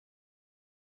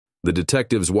The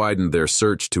detectives widened their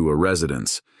search to a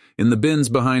residence. In the bins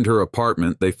behind her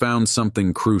apartment, they found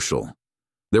something crucial.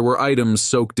 There were items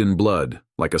soaked in blood,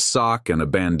 like a sock and a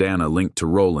bandana linked to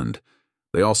Roland.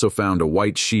 They also found a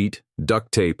white sheet,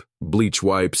 duct tape, bleach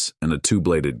wipes, and a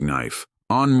two-bladed knife.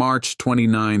 On March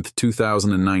 29,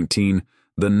 2019,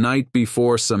 the night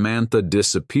before Samantha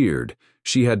disappeared,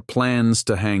 she had plans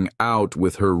to hang out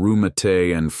with her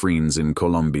roommate and friends in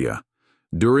Colombia.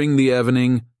 During the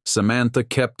evening, Samantha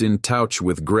kept in touch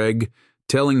with Greg,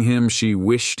 telling him she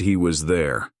wished he was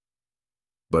there.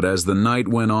 But as the night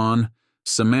went on,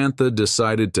 Samantha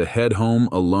decided to head home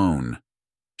alone.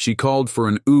 She called for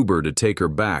an Uber to take her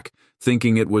back,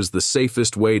 thinking it was the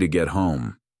safest way to get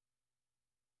home.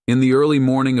 In the early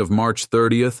morning of March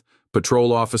 30th,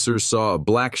 patrol officers saw a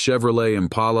black Chevrolet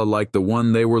Impala like the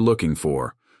one they were looking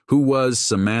for. Who was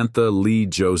Samantha Lee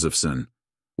Josephson?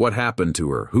 What happened to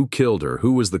her? Who killed her?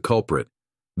 Who was the culprit?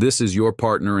 This is your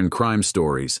partner in crime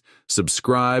stories.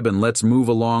 Subscribe and let's move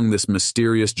along this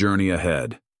mysterious journey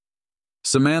ahead.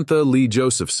 Samantha Lee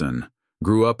Josephson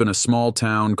grew up in a small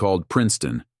town called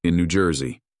Princeton in New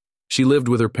Jersey. She lived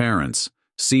with her parents,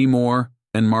 Seymour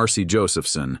and Marcy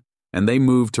Josephson, and they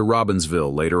moved to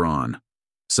Robbinsville later on.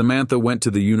 Samantha went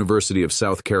to the University of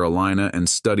South Carolina and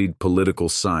studied political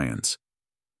science.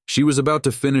 She was about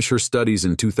to finish her studies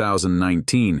in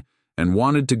 2019 and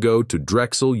wanted to go to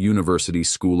Drexel University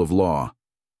School of Law.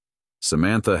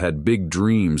 Samantha had big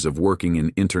dreams of working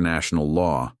in international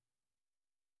law.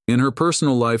 In her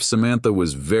personal life, Samantha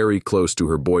was very close to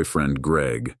her boyfriend,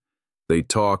 Greg. They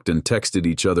talked and texted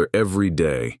each other every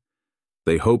day.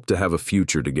 They hoped to have a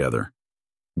future together.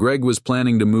 Greg was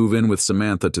planning to move in with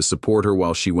Samantha to support her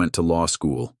while she went to law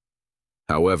school.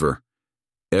 However,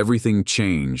 everything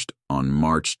changed on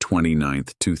March 29,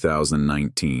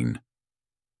 2019.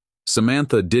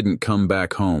 Samantha didn't come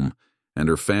back home, and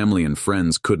her family and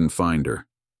friends couldn't find her.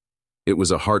 It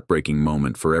was a heartbreaking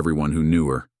moment for everyone who knew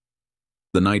her.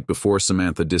 The night before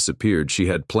Samantha disappeared, she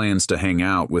had plans to hang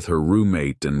out with her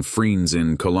roommate and friends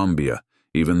in Colombia.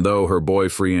 Even though her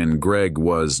boyfriend Greg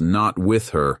was not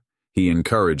with her, he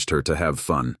encouraged her to have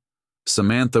fun.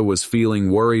 Samantha was feeling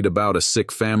worried about a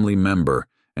sick family member,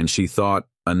 and she thought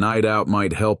a night out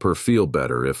might help her feel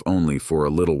better, if only for a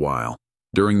little while.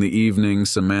 During the evening,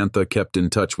 Samantha kept in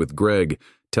touch with Greg,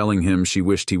 telling him she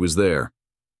wished he was there.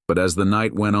 But as the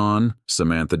night went on,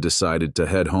 Samantha decided to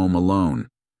head home alone.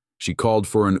 She called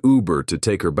for an Uber to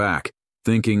take her back,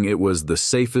 thinking it was the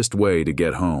safest way to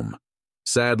get home.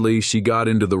 Sadly, she got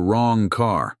into the wrong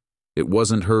car. It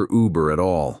wasn't her Uber at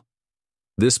all.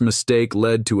 This mistake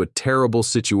led to a terrible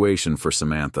situation for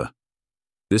Samantha.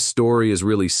 This story is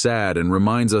really sad and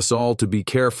reminds us all to be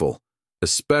careful,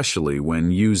 especially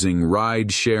when using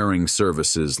ride-sharing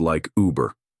services like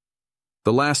Uber.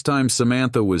 The last time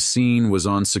Samantha was seen was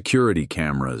on security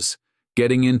cameras,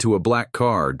 getting into a black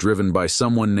car driven by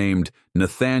someone named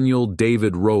Nathaniel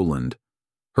David Rowland.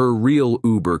 Her real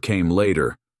Uber came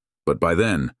later, but by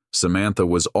then, Samantha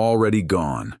was already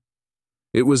gone.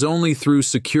 It was only through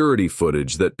security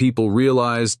footage that people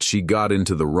realized she got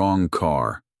into the wrong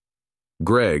car.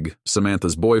 Greg,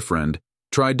 Samantha's boyfriend,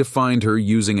 tried to find her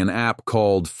using an app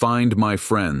called Find My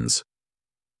Friends.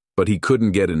 But he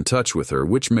couldn't get in touch with her,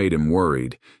 which made him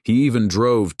worried. He even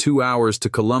drove 2 hours to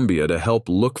Colombia to help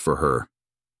look for her.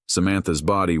 Samantha's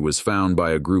body was found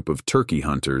by a group of turkey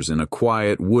hunters in a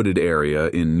quiet, wooded area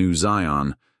in New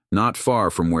Zion, not far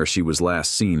from where she was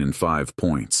last seen in 5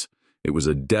 Points. It was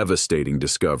a devastating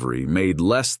discovery, made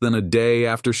less than a day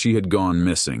after she had gone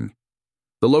missing.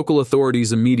 The local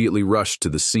authorities immediately rushed to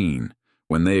the scene.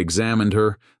 When they examined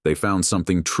her, they found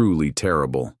something truly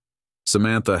terrible.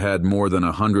 Samantha had more than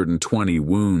 120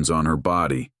 wounds on her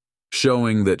body,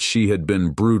 showing that she had been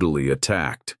brutally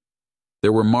attacked.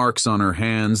 There were marks on her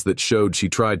hands that showed she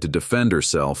tried to defend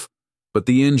herself, but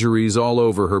the injuries all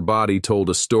over her body told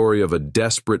a story of a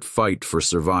desperate fight for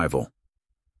survival.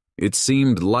 It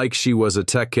seemed like she was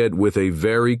attacked with a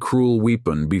very cruel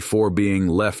weapon before being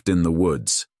left in the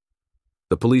woods.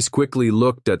 The police quickly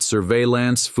looked at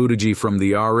surveillance footage from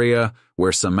the area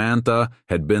where Samantha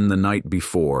had been the night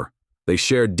before. They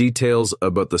shared details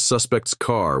about the suspect's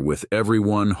car with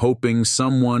everyone, hoping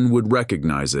someone would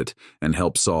recognize it and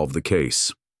help solve the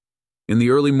case. In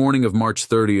the early morning of March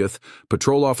 30th,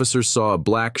 patrol officers saw a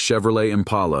black Chevrolet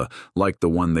Impala like the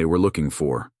one they were looking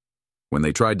for. When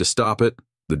they tried to stop it,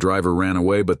 the driver ran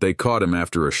away, but they caught him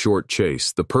after a short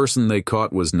chase. The person they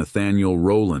caught was Nathaniel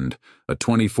Rowland, a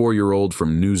 24-year-old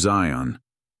from New Zion.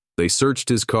 They searched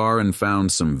his car and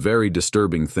found some very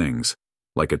disturbing things,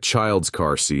 like a child's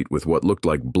car seat with what looked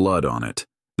like blood on it.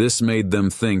 This made them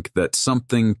think that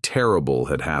something terrible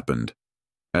had happened.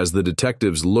 As the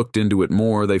detectives looked into it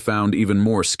more, they found even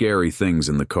more scary things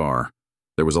in the car.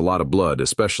 There was a lot of blood,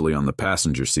 especially on the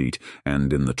passenger seat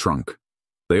and in the trunk.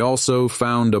 They also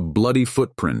found a bloody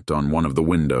footprint on one of the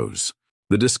windows.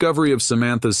 The discovery of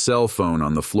Samantha's cell phone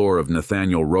on the floor of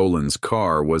Nathaniel Rowland's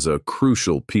car was a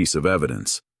crucial piece of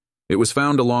evidence. It was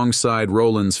found alongside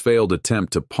Rowland's failed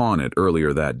attempt to pawn it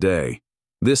earlier that day.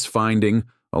 This finding,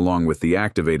 along with the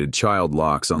activated child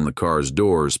locks on the car's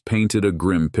doors, painted a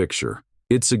grim picture.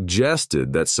 It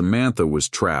suggested that Samantha was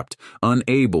trapped,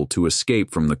 unable to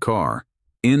escape from the car.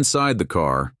 Inside the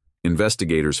car,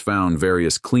 investigators found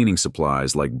various cleaning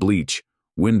supplies like bleach,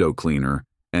 window cleaner,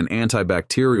 and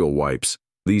antibacterial wipes.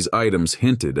 These items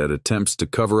hinted at attempts to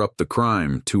cover up the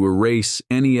crime, to erase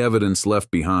any evidence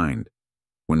left behind.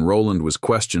 When Rowland was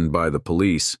questioned by the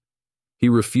police, he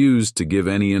refused to give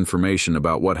any information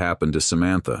about what happened to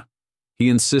Samantha. He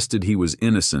insisted he was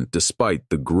innocent despite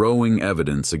the growing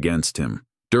evidence against him.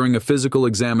 During a physical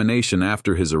examination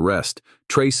after his arrest,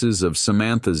 traces of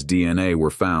Samantha's DNA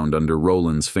were found under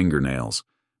Rowland's fingernails,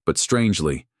 but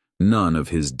strangely, none of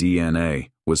his DNA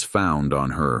was found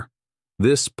on her.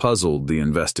 This puzzled the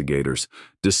investigators.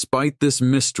 Despite this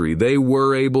mystery, they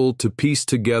were able to piece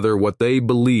together what they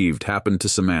believed happened to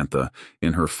Samantha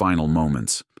in her final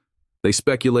moments. They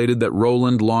speculated that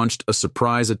Rowland launched a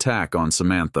surprise attack on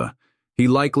Samantha. He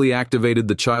likely activated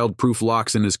the child-proof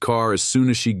locks in his car as soon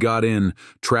as she got in,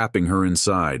 trapping her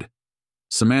inside.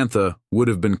 Samantha would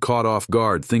have been caught off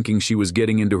guard thinking she was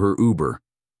getting into her Uber,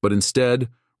 but instead,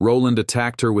 Rowland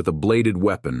attacked her with a bladed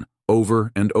weapon,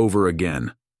 over and over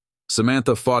again.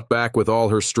 Samantha fought back with all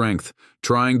her strength,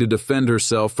 trying to defend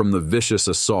herself from the vicious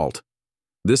assault.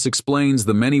 This explains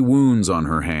the many wounds on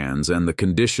her hands and the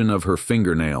condition of her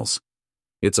fingernails.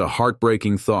 It's a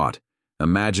heartbreaking thought,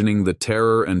 imagining the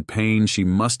terror and pain she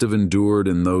must have endured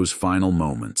in those final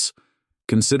moments.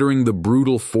 Considering the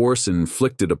brutal force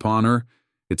inflicted upon her,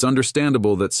 it's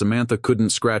understandable that Samantha couldn't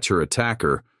scratch her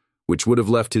attacker, which would have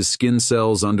left his skin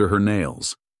cells under her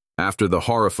nails. After the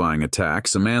horrifying attack,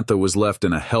 Samantha was left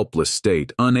in a helpless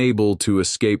state, unable to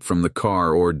escape from the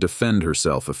car or defend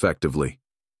herself effectively.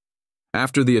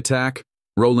 After the attack,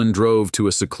 Rowland drove to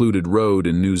a secluded road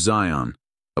in New Zion,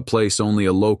 a place only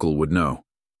a local would know.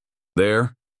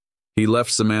 There, he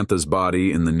left Samantha's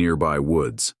body in the nearby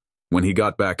woods. When he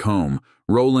got back home,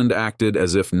 Rowland acted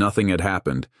as if nothing had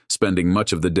happened, spending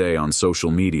much of the day on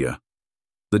social media.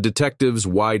 The detectives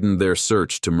widened their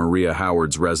search to Maria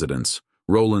Howard's residence,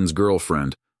 Rowland's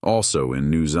girlfriend, also in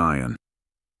New Zion.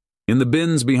 In the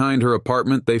bins behind her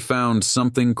apartment, they found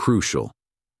something crucial.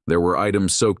 There were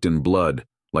items soaked in blood,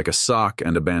 like a sock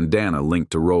and a bandana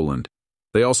linked to Rowland.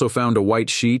 They also found a white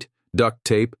sheet, duct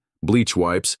tape, bleach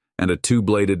wipes, and a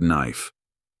two-bladed knife.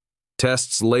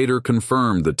 Tests later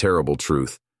confirmed the terrible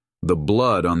truth. The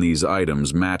blood on these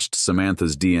items matched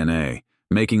Samantha's DNA,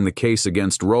 making the case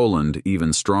against Rowland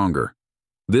even stronger.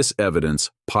 This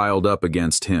evidence piled up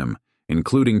against him,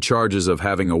 including charges of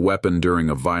having a weapon during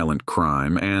a violent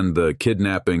crime and the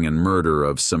kidnapping and murder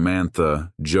of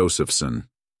Samantha Josephson.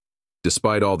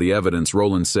 Despite all the evidence,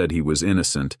 Rowland said he was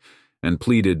innocent and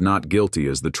pleaded not guilty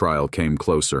as the trial came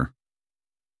closer.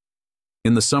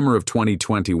 In the summer of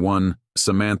 2021,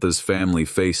 Samantha's family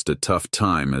faced a tough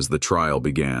time as the trial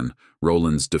began.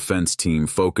 Rowland's defense team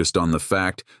focused on the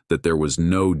fact that there was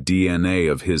no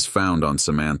DNA of his found on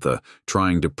Samantha,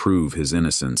 trying to prove his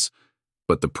innocence.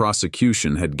 But the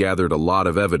prosecution had gathered a lot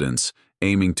of evidence,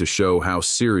 aiming to show how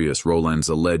serious Rowland's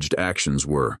alleged actions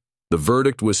were. The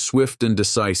verdict was swift and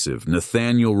decisive.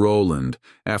 Nathaniel Rowland,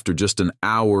 after just an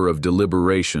hour of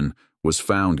deliberation, was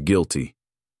found guilty.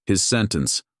 His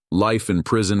sentence, life in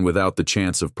prison without the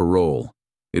chance of parole.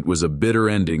 It was a bitter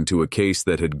ending to a case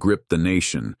that had gripped the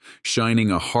nation, shining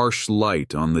a harsh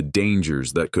light on the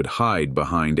dangers that could hide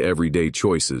behind everyday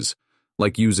choices,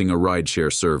 like using a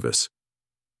rideshare service.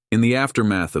 In the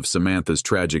aftermath of Samantha's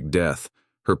tragic death,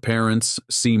 her parents,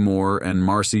 Seymour and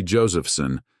Marcy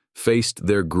Josephson, faced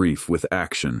their grief with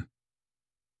action.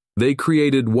 They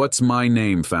created What's My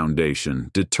Name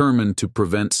Foundation, determined to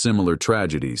prevent similar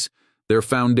tragedies. Their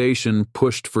foundation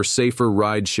pushed for safer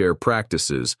rideshare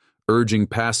practices, urging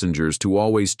passengers to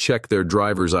always check their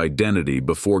driver's identity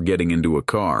before getting into a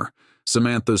car.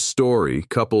 Samantha's story,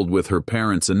 coupled with her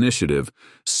parents' initiative,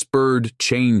 spurred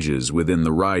changes within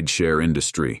the rideshare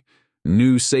industry.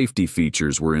 New safety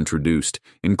features were introduced,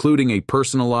 including a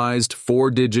personalized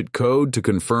 4-digit code to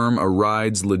confirm a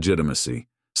ride's legitimacy.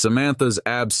 Samantha's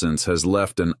absence has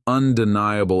left an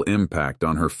undeniable impact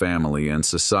on her family and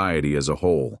society as a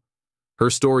whole. Her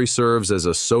story serves as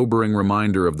a sobering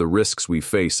reminder of the risks we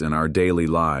face in our daily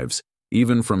lives,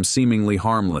 even from seemingly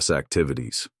harmless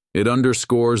activities. It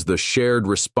underscores the shared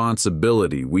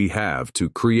responsibility we have to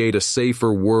create a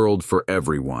safer world for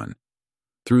everyone.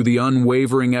 Through the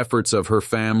unwavering efforts of her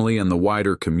family and the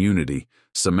wider community,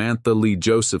 Samantha Lee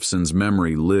Josephson's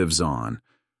memory lives on.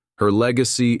 Her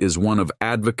legacy is one of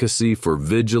advocacy for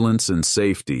vigilance and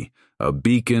safety, a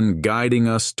beacon guiding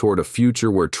us toward a future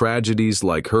where tragedies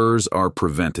like hers are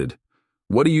prevented.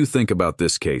 What do you think about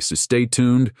this case? Stay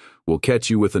tuned. We'll catch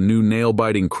you with a new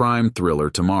nail-biting crime thriller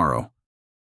tomorrow.